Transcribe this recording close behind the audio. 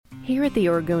Here at the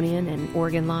Oregonian and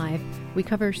Oregon Live, we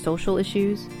cover social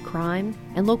issues, crime,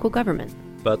 and local government.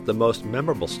 But the most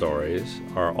memorable stories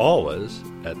are always,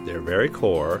 at their very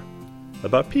core,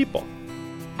 about people.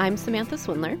 I'm Samantha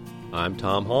Swindler. I'm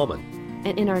Tom Hallman.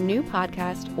 And in our new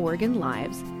podcast, Oregon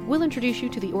Lives, we'll introduce you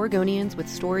to the Oregonians with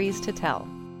stories to tell.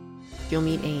 You'll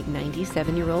meet a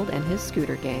 97-year-old and his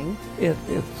scooter gang. It's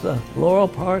the Laurel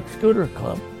Park Scooter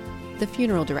Club. The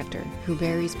funeral director who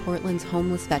buries Portland's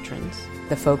homeless veterans.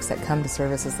 The folks that come to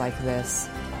services like this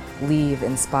leave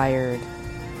inspired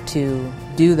to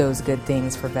do those good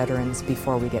things for veterans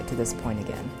before we get to this point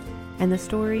again. And the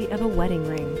story of a wedding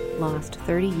ring lost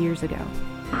 30 years ago.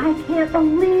 I can't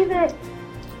believe it.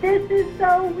 This is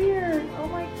so weird. Oh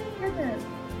my goodness.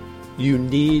 You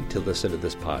need to listen to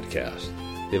this podcast.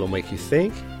 They will make you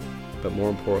think, but more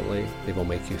importantly, they will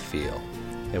make you feel.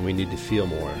 And we need to feel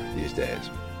more these days.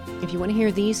 If you want to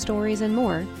hear these stories and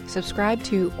more, subscribe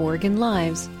to Oregon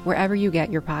Lives wherever you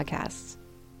get your podcasts.